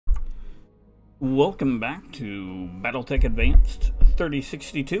Welcome back to Battletech Advanced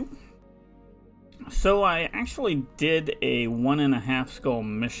 3062. So I actually did a 1.5 skull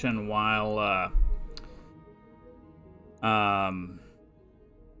mission while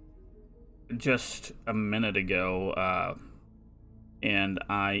just a minute ago, and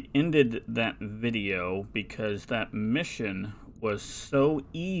I ended that video because that mission was so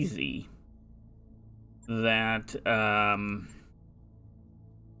easy that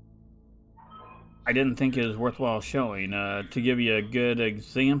I didn't think it was worthwhile showing. To give you a good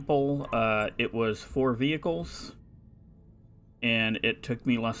example, it was 4 vehicles, and it took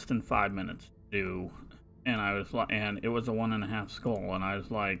me less than 5 minutes to do. And it was a 1.5 skull, and I was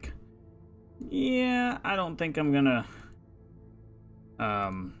like, yeah, I don't think I'm gonna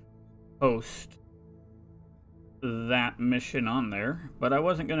post that mission on there, but I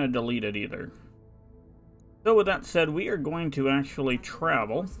wasn't gonna delete it either. So with that said, we are going to actually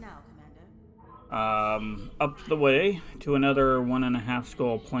travel up the way to another 1.5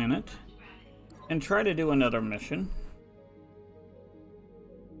 skull planet and try to do another mission.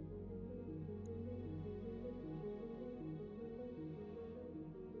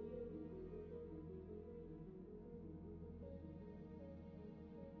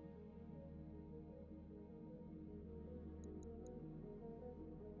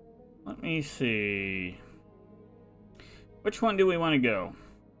 Let me see. Which one do we want to go?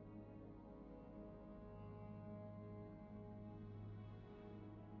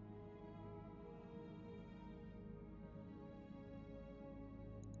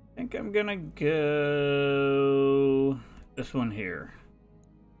 I think I'm gonna go this one here.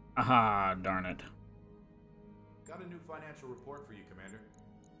 Aha, darn it. Got a new financial report for you, Commander.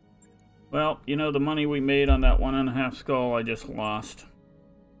 Well, you know, the money we made on that 1.5 skull I just lost.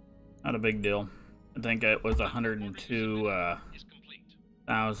 Not a big deal. I think it was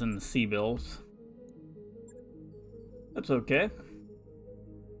 102,000 sea bills. That's okay.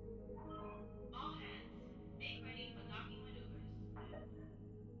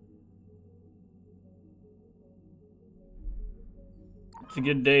 It's a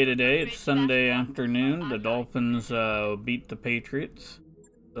good day today. It's Sunday afternoon. The Dolphins beat the Patriots,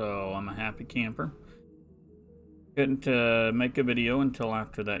 so I'm a happy camper. Couldn't make a video until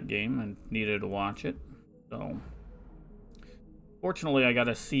after that game and needed to watch it. So, fortunately, I got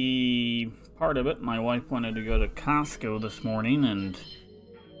to see part of it. My wife wanted to go to Costco this morning, and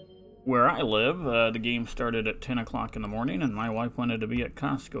where I live, the game started at 10 o'clock in the morning, and my wife wanted to be at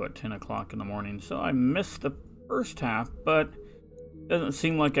Costco at 10 o'clock in the morning. So I missed the first half, but doesn't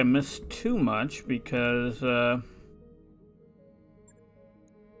seem like I missed too much because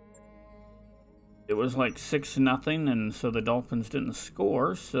it was like 6-0, and so the Dolphins didn't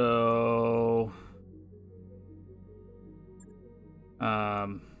score. So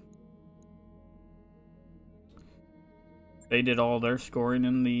they did all their scoring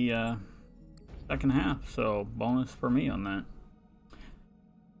in the second half. So bonus for me on that.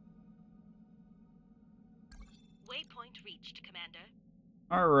 Waypoint reached, Commander.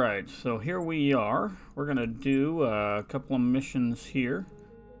 Alright, so here we are. We're gonna do a couple of missions here.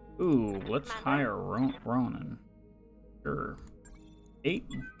 Ooh, let's hire Ronan. Sure. 8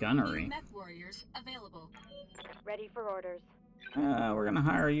 gunnery. Mech warriors available. Ready for orders. We're gonna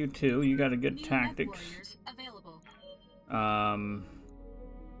hire you too. You got a good New tactics. Mech warriors available.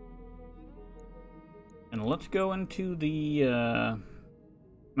 And let's go into the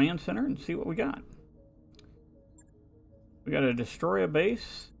command center and see what we got. We got to destroy a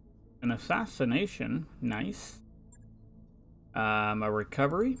base, an assassination, nice. A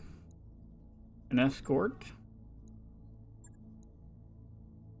recovery, an escort,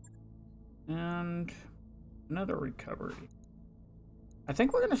 and another recovery. I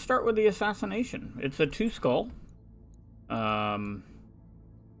think we're going to start with the assassination. It's a 2 skull. 3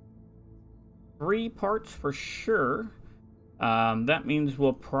 parts for sure. That means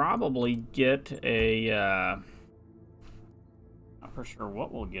we'll probably get a not for sure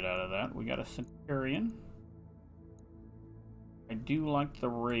what we'll get out of that. We got a Centurion. I do like the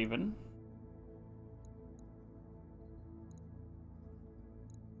Raven.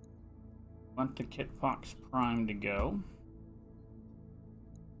 Want the Kit Fox Prime to go.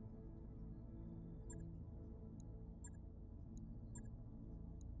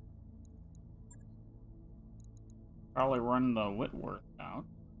 Probably run the Whitworth out.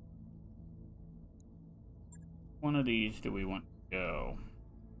 One of these do we want to go?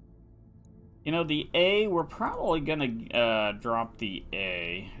 You know, the A, we're probably going to drop the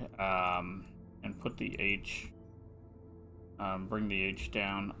A and put the H, bring the H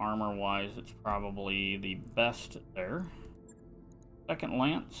down. Armor-wise, it's probably the best there. Second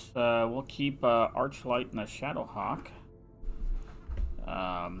Lance, we'll keep Archlight and the Shadowhawk.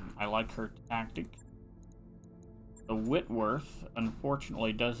 I like her tactic. The Whitworth,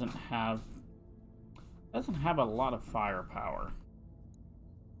 unfortunately, doesn't have a lot of firepower.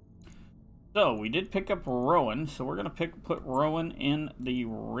 So we did pick up Rowan, so we're gonna put Rowan in the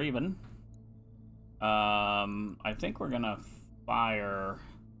Raven. I think we're gonna fire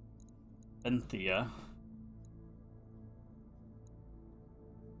Cynthia.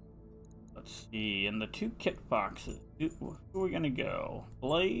 Let's see, and the 2 kit boxes. Who are we gonna go?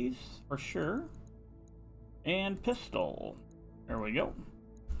 Blaze for sure, and Pistol. There we go.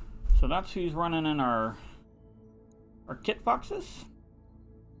 So that's who's running in our kit boxes,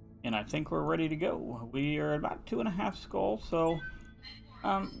 and I think we're ready to go. We are about 2.5 skulls, so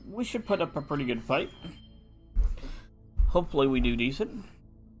we should put up a pretty good fight. Hopefully we do decent.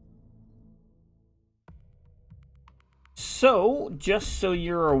 So, just so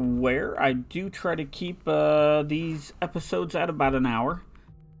you're aware, I do try to keep these episodes at about an hour.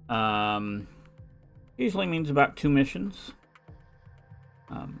 Usually means about 2 missions.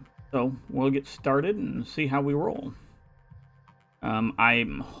 So, we'll get started and see how we roll.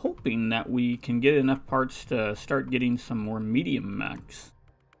 I'm hoping that we can get enough parts to start getting some more medium mechs.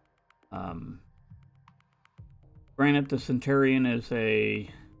 Granted, the Centurion is a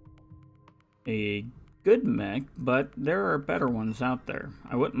good mech, but there are better ones out there.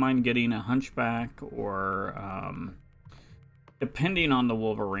 I wouldn't mind getting a Hunchback or, depending on the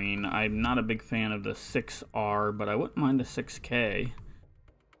Wolverine. I'm not a big fan of the 6R, but I wouldn't mind a 6K.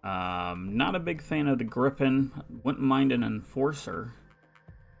 Not a big fan of the Griffin. Wouldn't mind an Enforcer.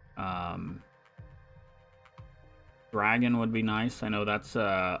 Dragon would be nice. I know that's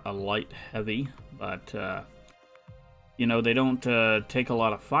a light heavy, but you know, they don't take a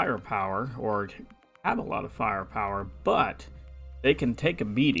lot of firepower or have a lot of firepower, but they can take a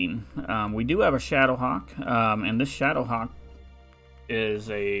beating. We do have a Shadowhawk, and this Shadowhawk is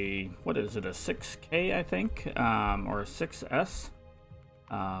a, what is it, a 6K, I think, or a 6S.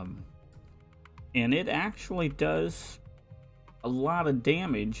 And it actually does a lot of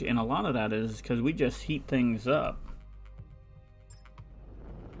damage, and a lot of that is because we just heat things up.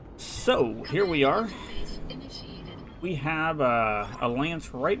 So, here we are. We have a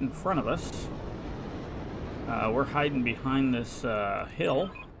Lance right in front of us. We're hiding behind this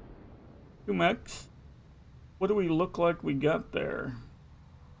hill. 2 mechs. What do we look like we got there?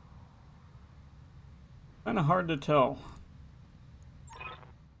 Kind of hard to tell.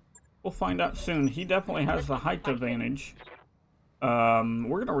 We'll find out soon. He definitely has the height advantage. We're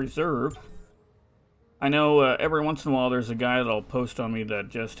going to reserve. I know every once in a while there's a guy that'll post on me that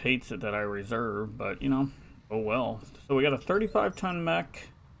just hates it that I reserve, but, you know, oh well. So we got a 35-ton mech.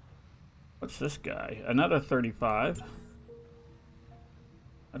 What's this guy? Another 35.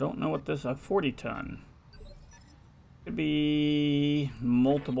 I don't know what this is. A 40-ton. Could be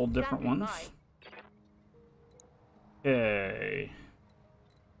multiple different ones. Okay.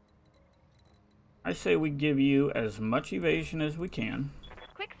 I say we give you as much evasion as we can.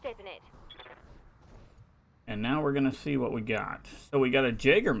 Quick stepping it. And now we're gonna see what we got. So we got a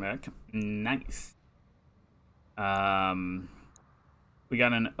Jaeger mech. Nice. We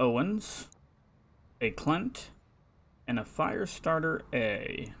got an Owens, a Clint, and a Firestarter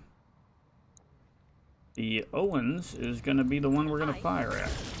A. The Owens is gonna be the one we're gonna fire at.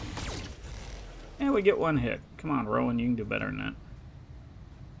 And we get 1 hit. Come on, Rowan, you can do better than that.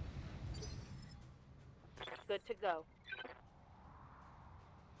 Good to go.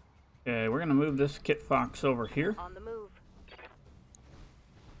 Okay, we're gonna move this Kit Fox over here. On the move.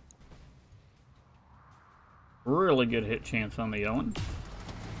 Really good hit chance on the Owen.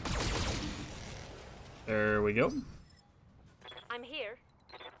 There we go. I'm here.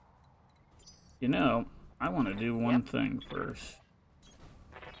 You know, I want to do one thing first.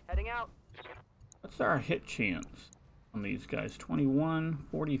 Heading out. What's our hit chance on these guys? 21,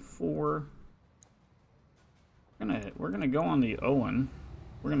 44. We're gonna go on the Owen.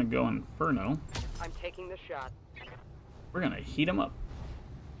 We're gonna go Inferno. I'm taking the shot. We're gonna heat him up.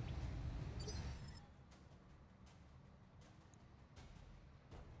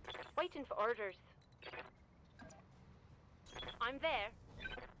 Waiting for orders. I'm there.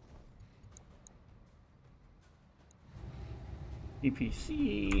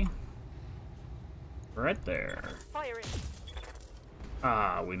 EPC. Right there. Firing.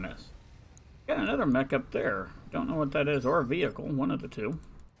 Ah, we missed. Got another mech up there. Don't know what that is, or a vehicle, one of the two.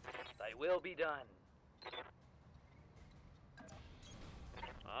 They will be done.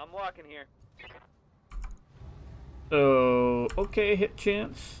 I'm walking here. So, okay, hit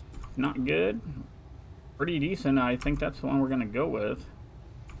chance. Not good. pretty decent. I think that's the one we're gonna go with.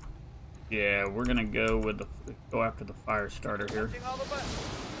 Yeah, we're gonna go after the fire starter here. Pressing all the buttons.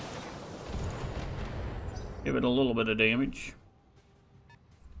 Give it a little bit of damage.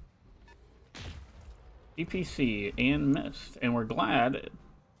 EPC and missed, and we're glad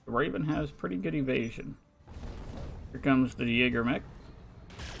the Raven has pretty good evasion. Here comes the Jaeger mech.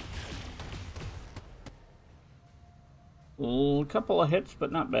 A couple of hits,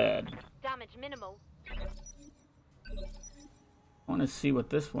 but not bad. Damage minimal. I want to see what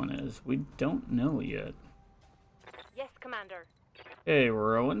this one is. We don't know yet. Yes, Commander. Hey,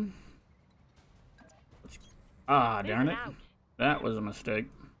 Rowan. Ah, darn it. Moving out. That was a mistake.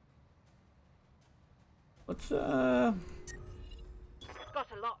 Let's, Got a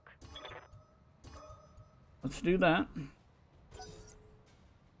lock. let's do that.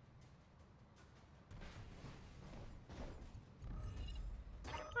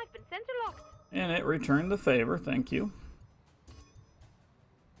 I've been center locked. And it returned the favor, thank you.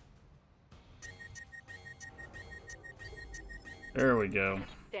 There we go.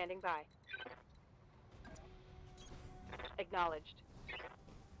 Standing by. Acknowledged.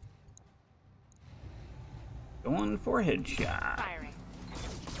 Going for a headshot. Firing.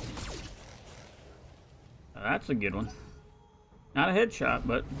 Now, that's a good one. Not a headshot,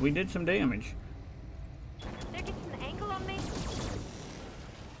 but we did some damage. They're getting an angle on me.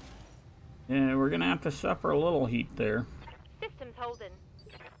 Yeah, we're gonna have to suffer a little heat there. Systems holding.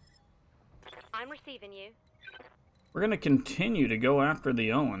 I'm receiving you. We're gonna continue to go after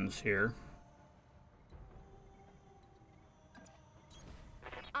the Owens here.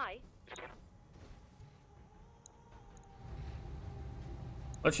 I.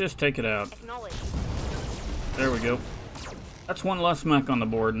 Let's just take it out. Acknowledged. There we go. That's one less mech on the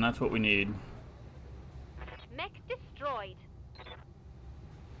board, and that's what we need. Mech destroyed.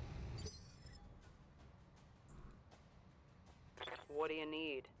 What do you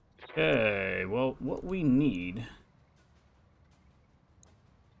need? Okay, well, what we need...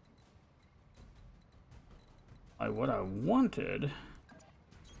 what I wanted,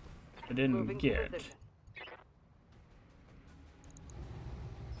 I didn't Moving to get. position.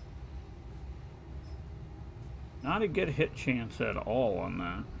 Not a good hit chance at all on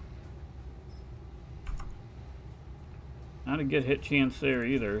that. Not a good hit chance there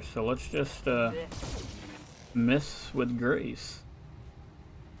either, so let's just miss with grace.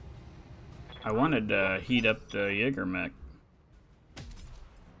 I wanted to heat up the Jaeger mech.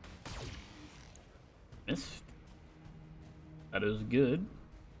 Missed. That is good.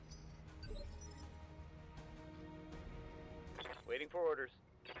 Waiting for orders.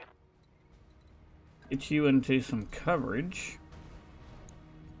 Get you into some coverage.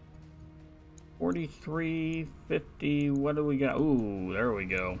 43, 50, what do we got? Ooh, there we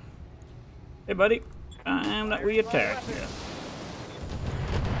go. Hey, buddy. Time that we attack you.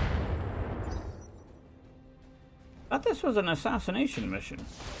 I thought this was an assassination mission.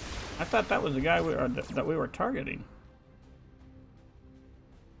 I thought that was the guy that we were targeting.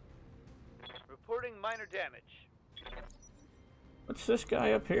 Reporting minor damage. What's this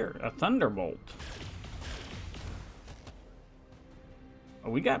guy up here? A thunderbolt. Oh,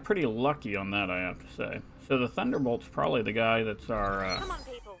 we got pretty lucky on that, I have to say. So the thunderbolt's probably the guy that's our... Come on,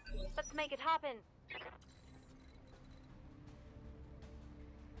 people. Let's make it happen.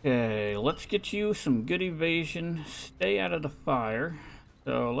 Okay, let's get you some good evasion. Stay out of the fire.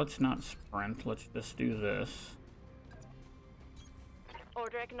 So let's not sprint. Let's just do this.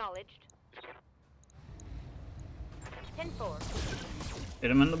 Order acknowledged. 10-4.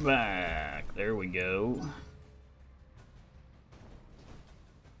 Hit him in the back. There we go.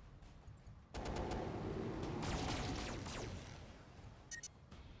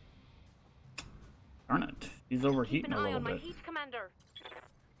 Darn it. He's Keep overheating an a eye little on my bit. heat, Commander.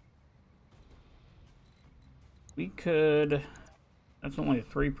 We could... That's only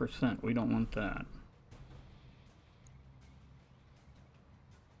 3%. We don't want that.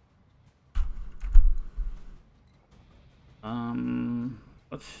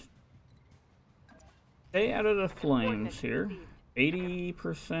 Let's stay out of the flames here. 80%,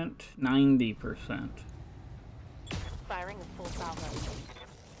 90%. Firing at full salvo.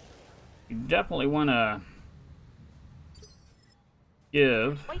 You definitely want to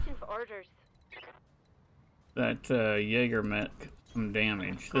give Waiting for orders. that Jaeger mech some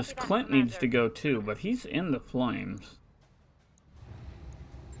damage. This Copy that, Clint needs to Commander. go too, but he's in the flames.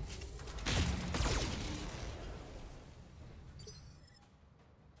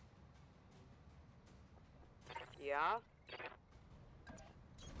 Yeah?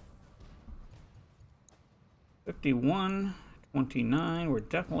 51, 29. We're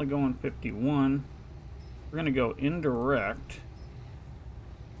definitely going 51. We're going to go indirect.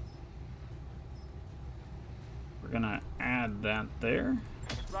 We're going to add that there.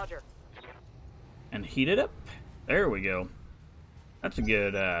 Roger. And heat it up. There we go. That's a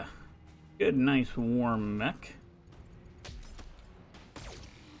good, good, nice, warm mech.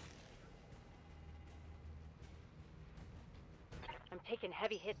 I'm taking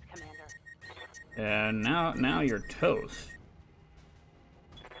heavy hits, Commander. And now you're toast.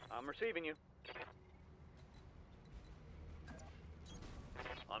 I'm receiving you.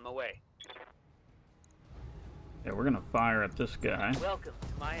 On my way. Yeah, we're gonna fire at this guy. Welcome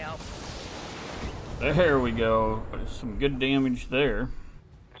to my outpost. There we go. Some good damage there.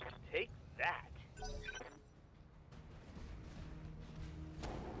 Take that.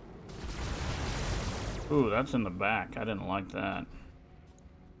 Ooh, that's in the back. I didn't like that.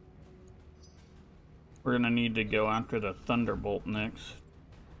 We're gonna need to go after the Thunderbolt next.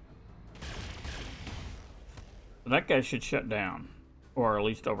 That guy should shut down. Or at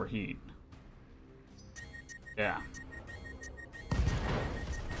least overheat. Yeah.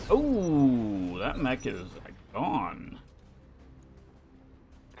 Oh, that mech is gone.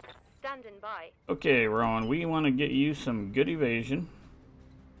 Standing by. Okay, Rowan, we want to get you some good evasion.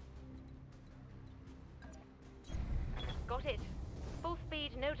 Got it. Full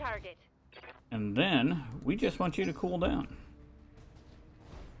speed, no target. And then, we just want you to cool down.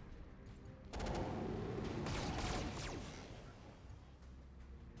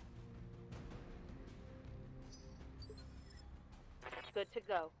 Good to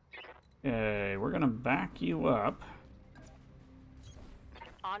go. Okay, we're gonna back you up.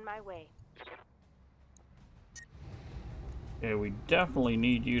 On my way. Okay, we definitely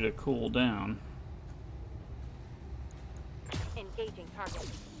need you to cool down. Engaging target.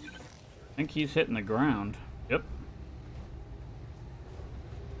 I think he's hitting the ground. Yep.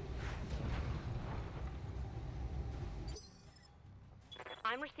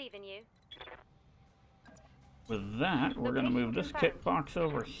 I'm receiving you. With that, we're going to move this kit box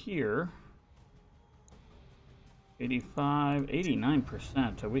over here. 85,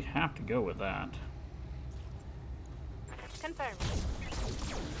 89%, so we have to go with that. Confirmed.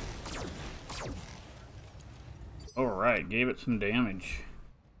 Alright, gave it some damage.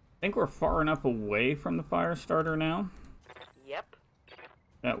 I think we're far enough away from the fire starter now Yep.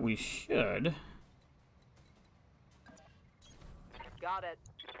 that we should. Got it.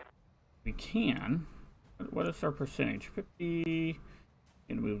 We can. What is our percentage? 50.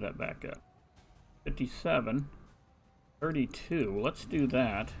 Gonna move that back up. 57. 32. Let's do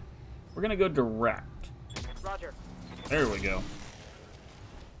that. We're gonna go direct. Roger. There we go.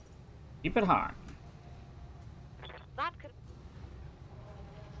 Keep it hot. That could...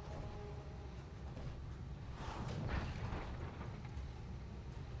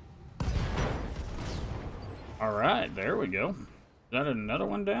 Alright, there we go. Is that another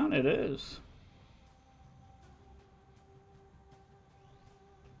one down? It is.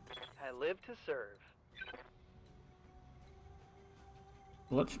 I live to serve.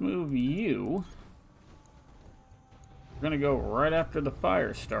 Let's move you. We're gonna go right after the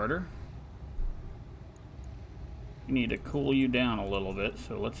fire starter. We need to cool you down a little bit,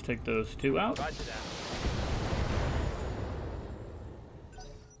 so let's take those two out. Roger that.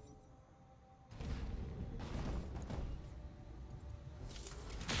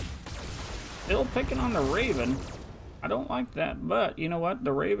 Still picking on the Raven. I don't like that, but you know what?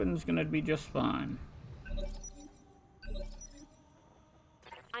 The Raven's gonna be just fine.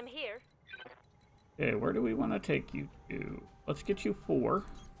 I'm here. Okay, where do we want to take you to? Let's get you 4.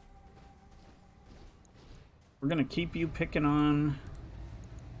 We're gonna keep you picking on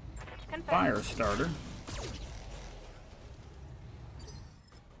Confirmed. fire starter.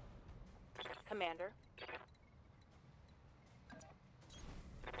 Commander.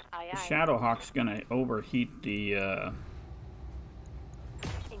 Aye, The aye. Shadowhawk's gonna overheat the,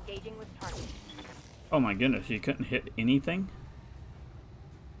 Engaging with target. oh my goodness, you couldn't hit anything?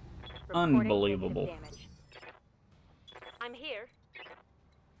 Reporting Unbelievable. negative damage. I'm here.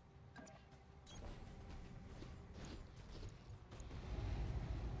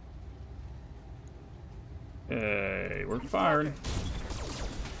 Okay, we're fired.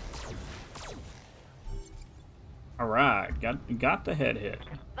 Alright, got the head hit.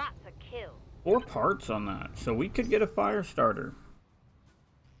 That's a kill. 4 parts on that, so we could get a fire starter.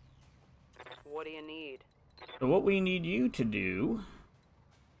 What do you need? So what we need you to do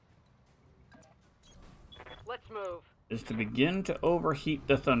Let's move. is to begin to overheat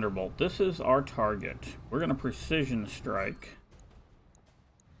the Thunderbolt. This is our target. We're going to precision strike.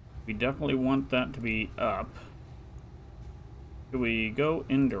 We definitely want that to be up. Do we go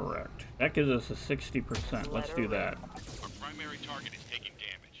indirect? That gives us a 60%. Let's do that. Our primary target is taking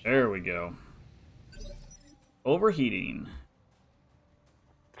damage. There we go. Overheating.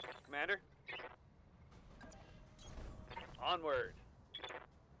 Commander? Onward.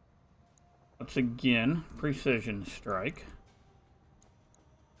 Let's again precision strike.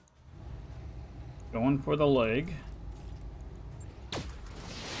 Going for the leg.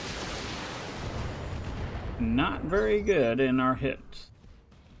 Not very good in our hits.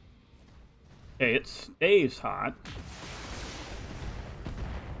 Okay, it stays hot.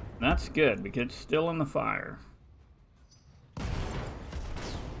 That's good because it's still in the fire.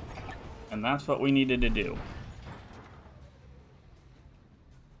 And that's what we needed to do.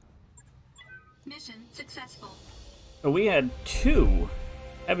 Mission successful. So we had 2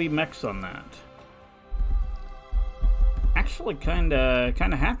 heavy mechs on that. Actually, kind of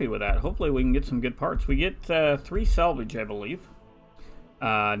happy with that. Hopefully, we can get some good parts. We get 3 salvage, I believe.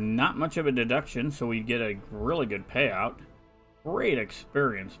 Not much of a deduction, so we get a really good payout. Great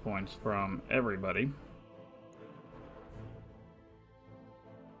experience points from everybody.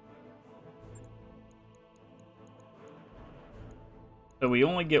 So we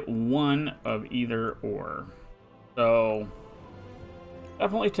only get 1 of either or. So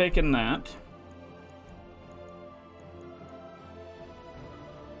definitely taking that.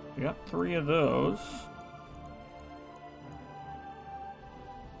 We got 3 of those.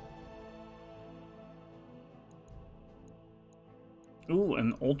 Ooh,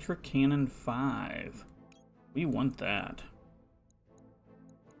 an Ultra Cannon 5. We want that.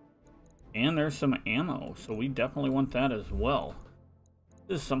 And there's some ammo, so we definitely want that as well.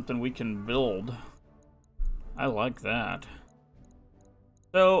 This is something we can build. I like that.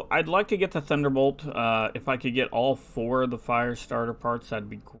 So, I'd like to get the Thunderbolt. If I could get all 4 of the fire starter parts, that'd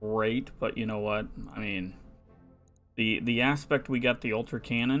be great. But you know what? I mean, the aspect we got the Ultra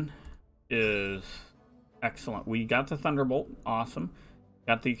Cannon is excellent. We got the Thunderbolt. Awesome.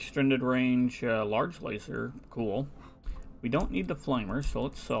 Got the extended range large laser. Cool. We don't need the flamers, so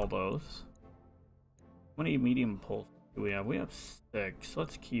let's sell those. How many medium pulse do we have? We have 6.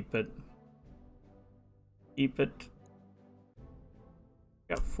 Let's keep it. Keep it.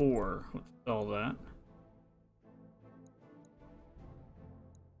 Got 4. Let's sell that.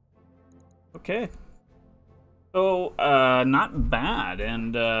 Okay. So, not bad.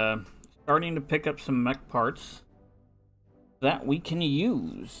 And starting to pick up some mech parts that we can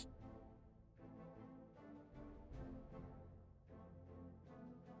use.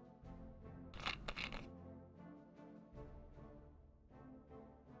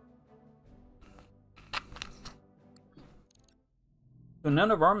 So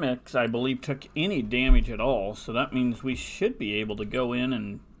none of our mechs, I believe, took any damage at all, so that means we should be able to go in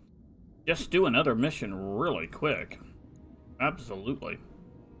and just do another mission really quick. Absolutely.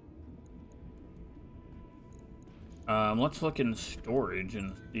 Let's look in storage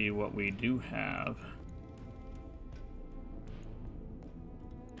and see what we do have.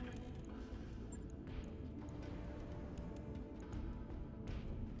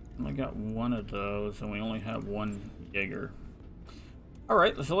 I got 1 of those, and we only have 1 Jaeger.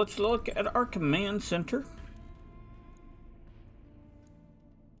 Alright, so let's look at our command center.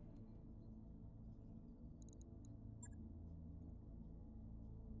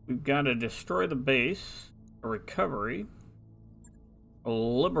 We've got to destroy the base, a recovery, a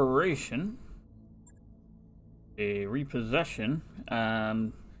liberation, a repossession,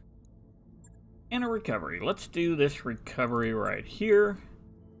 and a recovery. Let's do this recovery right here.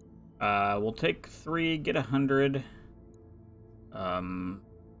 We'll take 3, get 100.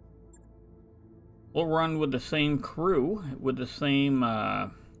 We'll run with the same crew, with the same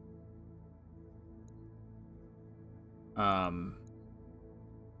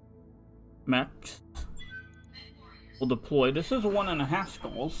mechs. We'll deploy. This is 1.5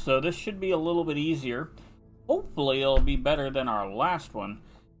 skulls, so this should be a little bit easier. Hopefully it'll be better than our last one.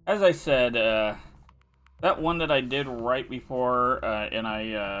 As I said, that one that I did right before, and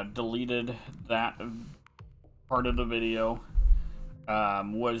I deleted that part of the video,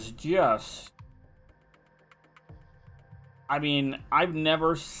 was just... I mean, I've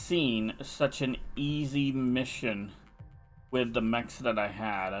never seen such an easy mission with the mechs that I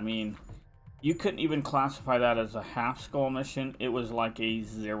had. I mean, you couldn't even classify that as a half skull mission. It was like a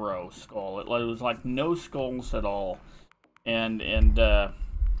 0 skull. It was like no skulls at all. And I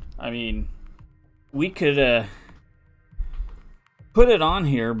mean, we could put it on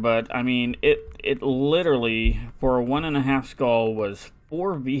here, but I mean, it literally, for a 1.5 skull, was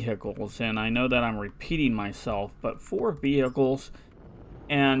 4 vehicles, and I know that I'm repeating myself, but 4 vehicles,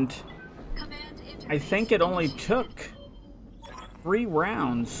 and I think it only took 3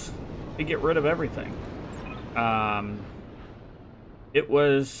 rounds to get rid of everything. It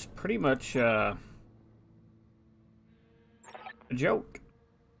was pretty much a joke.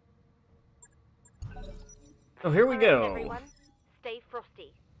 So here we go. Everyone, stay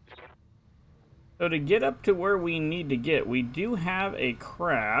frosty. So to get up to where we need to get, we do have a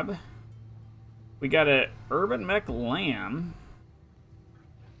crab. We got a urban mech lamb.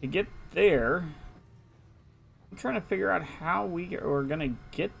 To get there, I'm trying to figure out how we are going to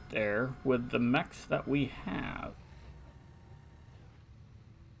get there with the mechs that we have.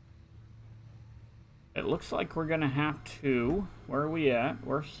 It looks like we're going to have to, where are we at?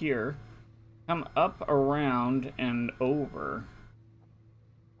 We're here. Come up, around, and over.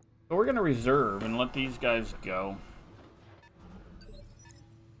 So we're going to reserve and let these guys go.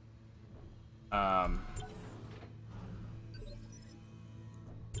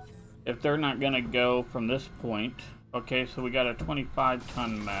 If they're not going to go from this point. Okay, so we got a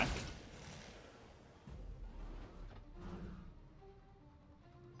 25-ton mech.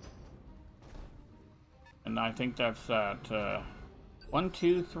 And I think that's at 1,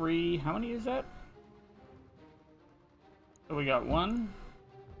 2, 3. How many is that? So we got 1,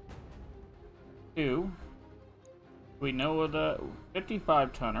 2. We know the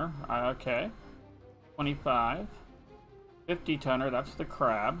 55-tonner. Okay. 25. 50-tonner. That's the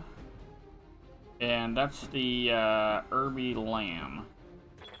crab. And that's the Irby lamb.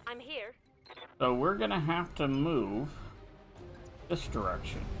 I'm here. So we're gonna have to move this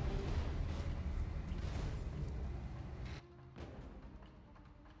direction.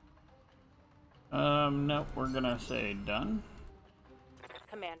 No, we're gonna say done.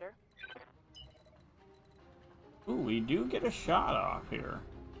 Commander. Ooh, we do get a shot off here.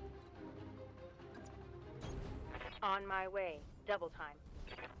 On my way. Double time.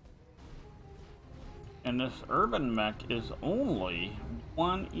 And this urban mech is only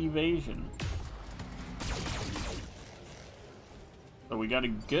 1 evasion. So we got a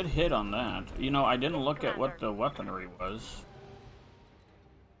good hit on that. You know, I didn't look at what the weaponry was.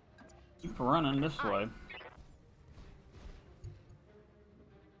 Keep running this way.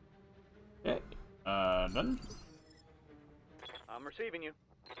 Okay, done. I'm receiving you.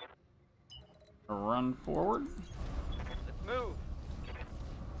 Run forward. Let's move.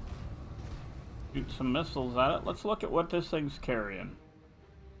 Shoot some missiles at it. Let's look at what this thing's carrying.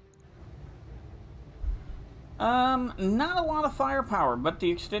 Not a lot of firepower, but the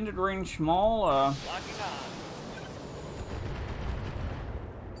extended range small, Locking on.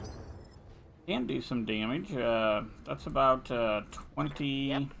 can do some damage. That's about 20,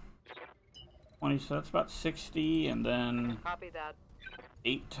 Yep. 20, so that's about 60, and then Copy that.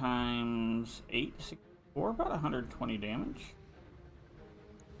 8 times 8, 64, about 120 damage.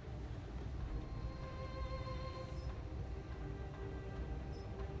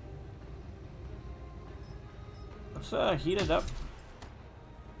 Let's heat it up.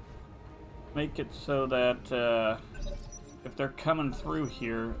 Make it so that if they're coming through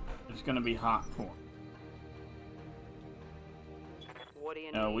here, it's going to be hot for them. What do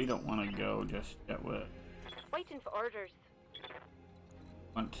you No, need? we don't want to go just yet with Waiting for orders.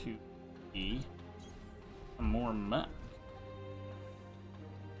 1, 2, 3. Some more mech.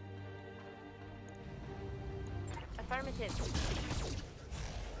 Affirmative.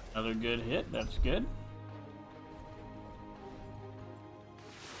 Another good hit. That's good.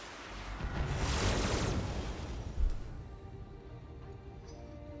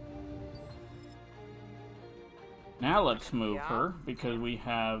 Now let's move her because we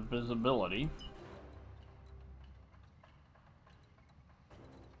have visibility.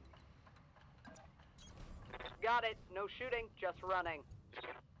 Got it. No shooting, just running.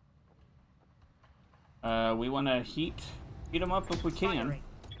 We want to heat them up if we can. Firing.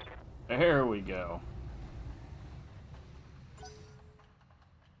 There we go.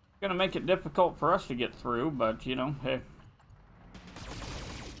 Gonna make it difficult for us to get through, but you know, hey.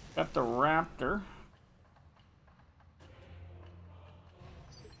 Got the Raptor.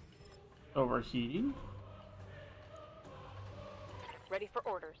 Overheating. Ready for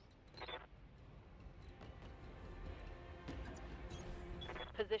orders.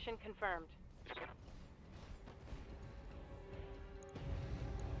 Position confirmed.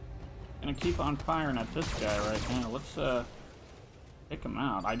 Gonna keep on firing at this guy right now. Let's take him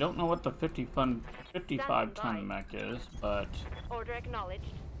out. I don't know what the 55-ton mech is, but Order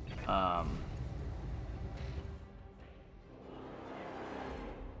acknowledged.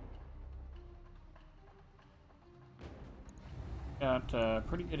 got a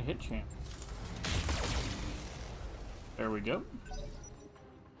pretty good hit chance. There we go.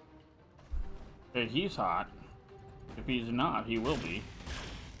 Okay, he's hot. If he's not, he will be.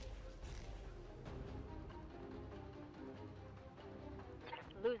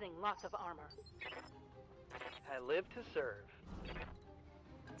 Losing lots of armor. I live to serve.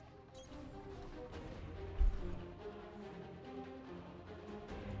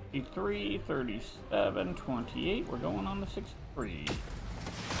 63, 37, 28. We're going on the 63.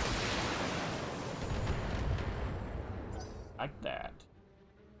 Like that.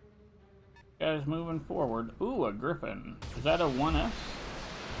 Guys moving forward. Ooh, a Griffin. Is that a 1S?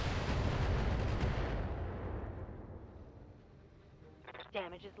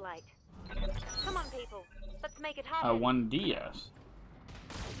 Damage is light. Come on, people. Let's make it A happen. 1DS.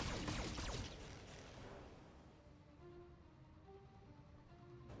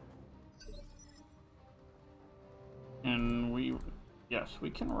 And yes, we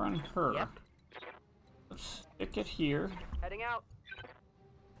can run her. Yep. Let's stick it here. Heading out.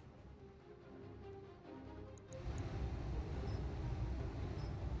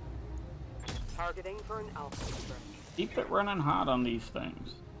 Targeting for an alpha strike. Keep it running hot on these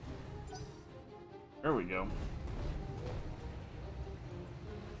things. There we go.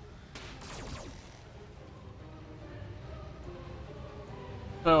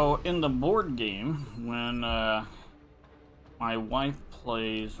 So, in the board game, when my wife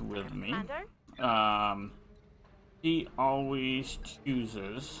plays with me, Commander? she always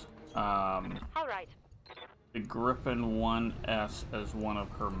chooses All right. the Griffin 1S as one of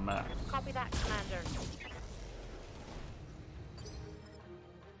her mechs. Copy that, Commander.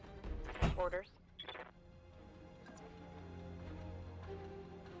 Orders.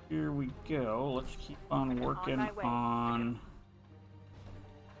 Here we go. Let's keep on working my way. on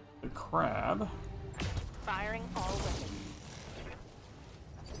the crab. Firing all weapons.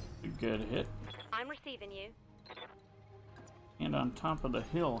 A good hit. I'm receiving you. And on top of the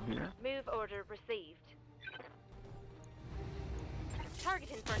hill here. Move order received.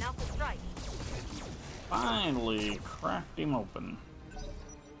 Targeting for an alpha strike. Finally cracked him open.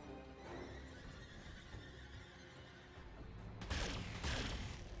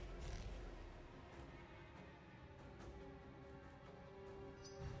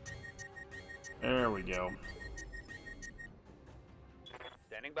 There we go.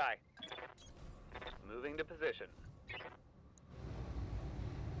 Standing by. Moving to position.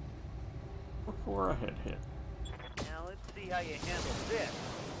 Before a head hit. Now let's see how you handle this.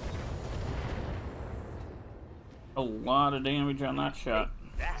 A lot of damage on that shot.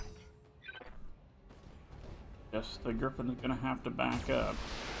 That. Guess the Griffin's gonna have to back up.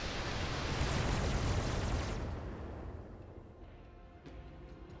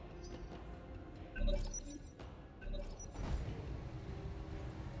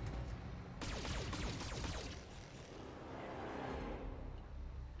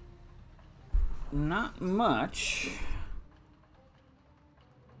 Not much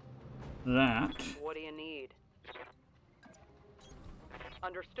that What do you need?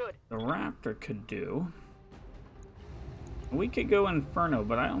 Understood. the Raptor could do. We could go Inferno,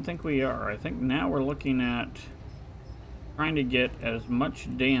 but I don't think we are. I think now we're looking at trying to get as much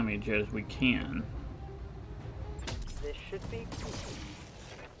damage as we can. This should be.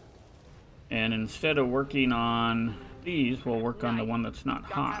 And instead of working on these, we'll work on the Nice. one that's not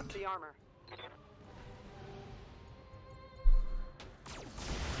Got hot. past the armor.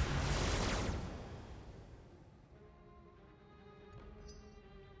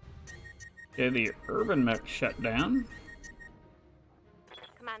 Okay, the urban mech shut down.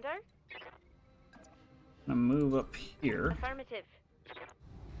 Commander? I'm gonna move up here. Affirmative.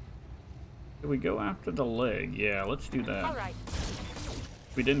 Did we go after the leg? Yeah, let's do All that. right.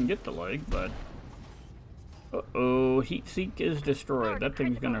 We didn't get the leg, but... Uh-oh, Heat Seek is destroyed. That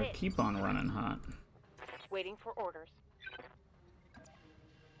thing's gonna keep on running hot. Waiting for orders.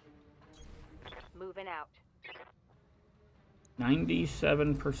 Moving out.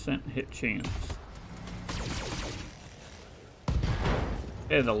 97% hit chance.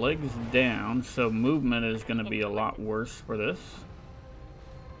 Okay, the leg's down, so movement is gonna be a lot worse for this.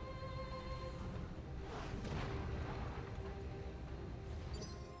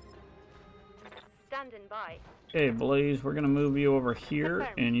 Standing by. Okay, Blaze, we're gonna move you over here,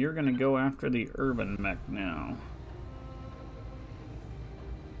 and you're gonna go after the urban mech now.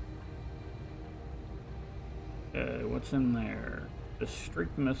 Okay, what's in there? The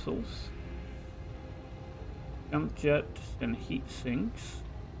streak missiles, jump jets, and heat sinks.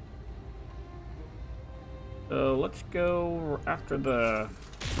 So let's go after the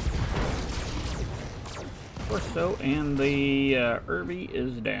torso, and the Irby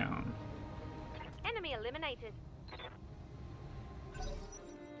is down. Enemy eliminated.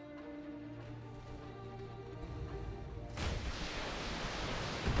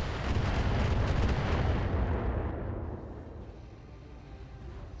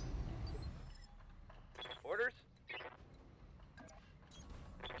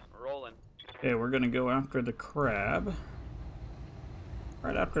 Okay, we're gonna go after the crab.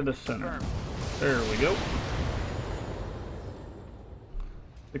 Right after the center. There we go.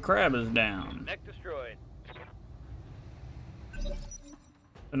 The crab is down. Mech destroyed.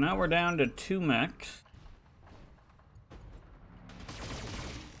 So now we're down to 2 mechs.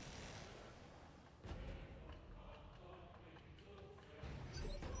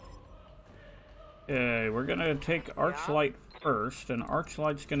 Okay, we're gonna take Archlight first, and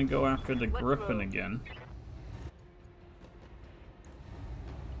Archlight's gonna go after the Griffin again.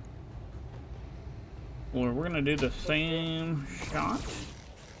 Well, we're gonna do the same shot.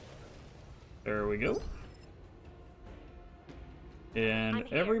 There we go. And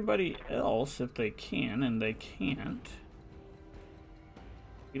everybody else, if they can, and they can't,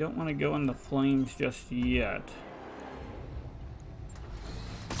 you don't want to go in the flames just yet.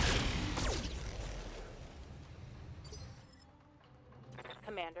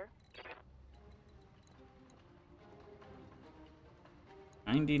 Commander.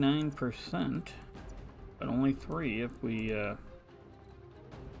 99%, but only 3 if we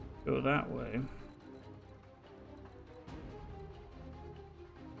go that way.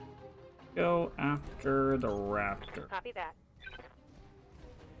 Go after the raptor. Copy that.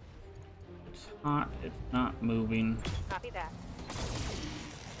 It's hot, it's not moving. Copy that.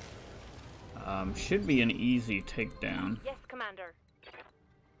 Should be an easy takedown. Yes, Commander.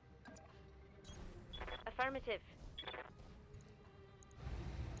 Affirmative.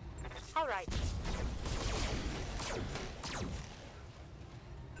 All right.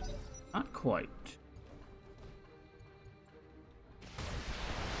 Not quite.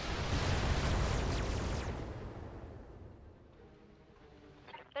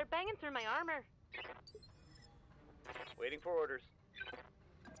 They're banging through my armor. Waiting for orders.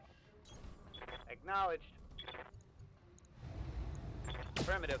 Acknowledged.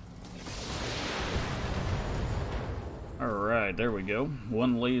 Affirmative. Alright, there we go.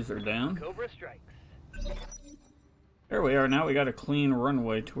 1 laser down. Cobra strikes. There we are. Now we got a clean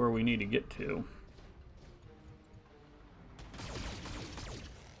runway to where we need to get to.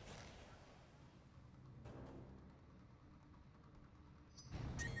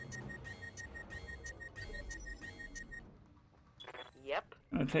 Yep.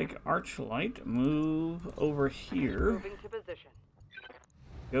 I'm gonna take Archlight, move over here, Moving to position.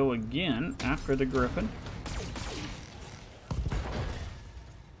 go again after the Griffin.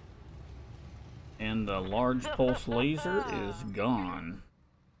 And the large pulse laser is gone.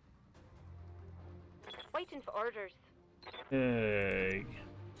 Waiting for orders. Okay.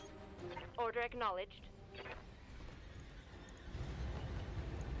 Order acknowledged.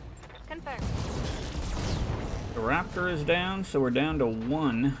 Confirmed. The Raptor is down, so we're down to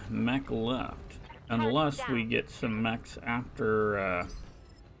 1 mech left. Unless we get some mechs after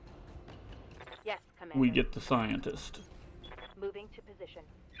Yes, Commander. we get the scientist. Moving to position.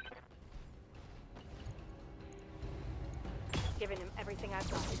 Giving him everything I've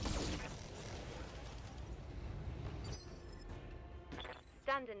got.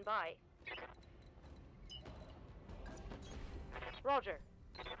 Standing by. Roger.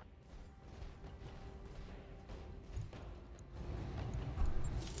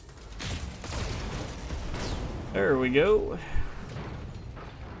 There we go.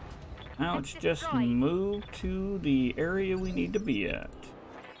 Now Let's it's just destroy. move to the area we need to be at.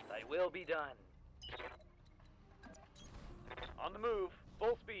 I will be done. On the move,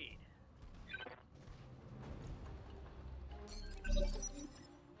 full speed.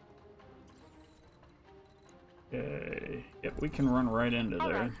 Okay. Yep, we can run right into All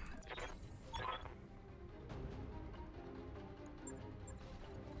there. right.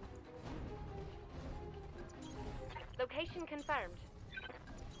 Location confirmed.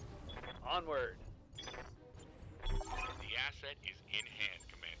 Onward. The asset is in hand,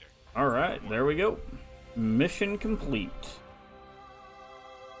 Commander. Alright, there we go. Mission complete.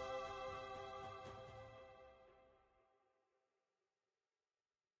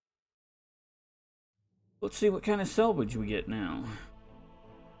 Let's see what kind of salvage we get now.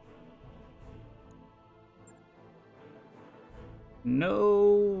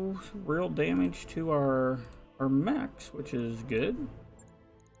 No real damage to our mechs, which is good.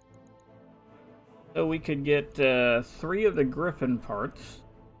 So we could get 3 of the Griffin parts.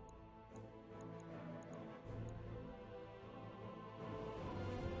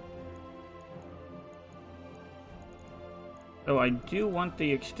 So I do want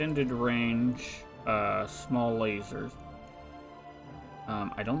the extended range small lasers.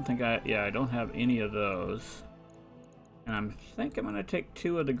 I don't think I don't have any of those. And I think I'm going to take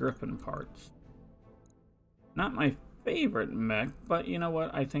 2 of the Griffin parts. Not my favorite mech, but you know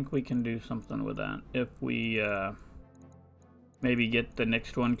what? I think we can do something with that. If we maybe get the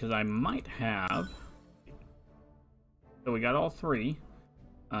next one, because I might have... So we got all three.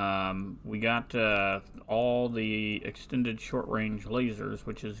 We got all the extended short-range lasers,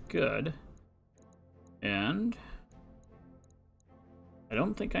 which is good. And I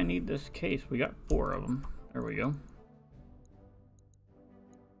don't think I need this case. We got 4 of them. There we go.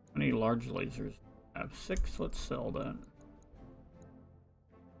 How many large lasers? I have 6. Let's sell that.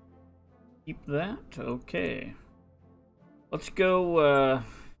 Keep that. Okay. Let's go.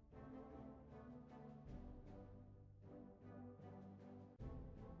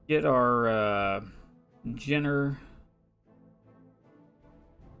 Get our Jenner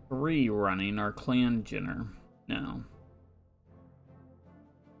 3 running, our clan Jenner now.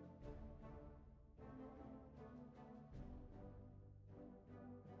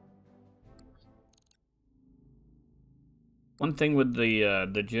 One thing with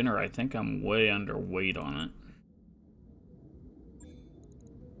the Jenner, I think I'm way underweight on it.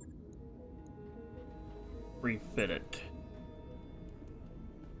 Refit it.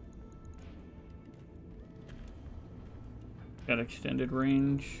 Got extended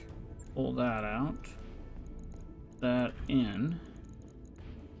range. Pull that out. That in.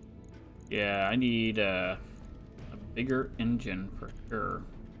 Yeah, I need a bigger engine for sure.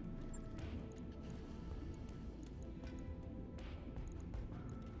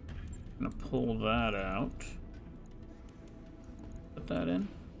 Gonna pull that out. Put that in.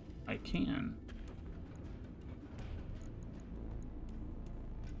 I can.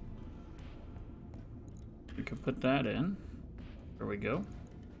 We could put that in. There we go.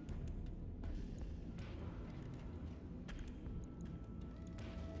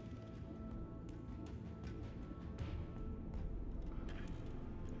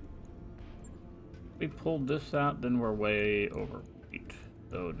 We pulled this out, then we're way overweight.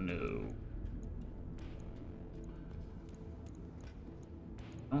 So no.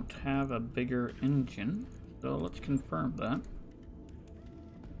 Don't have a bigger engine, so let's confirm that.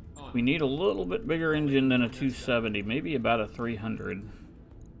 We need a little bit bigger engine than a 270, maybe about a 300.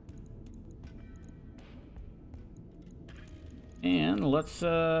 And let's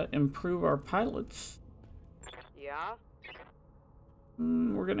improve our pilots. Yeah?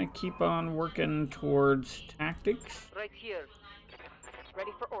 We're gonna keep on working towards tactics. Right here.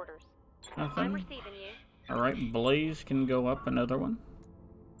 Ready for orders. I'm Nothing. receiving you. Alright, Blaze can go up another one.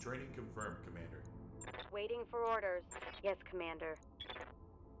 Training confirmed, Commander. Waiting for orders. Yes, Commander.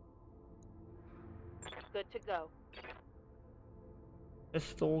 Good to go.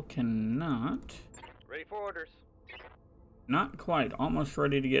 Pistol cannot. Ready for orders. Not quite. Almost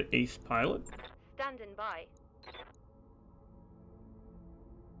ready to get ace pilot. Standing by.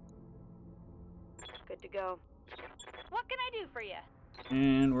 Good to go. What can I do for you?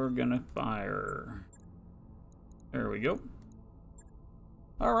 And we're gonna fire. There we go.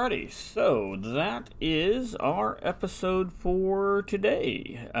 Alrighty, so that is our episode for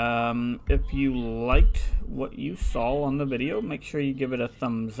today. If you liked what you saw on the video, make sure you give it a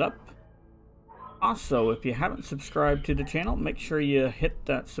thumbs up. Also, if you haven't subscribed to the channel, make sure you hit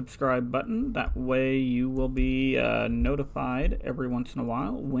that subscribe button. That way you will be notified every once in a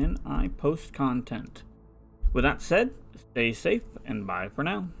while when I post content. With that said, stay safe and bye for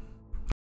now.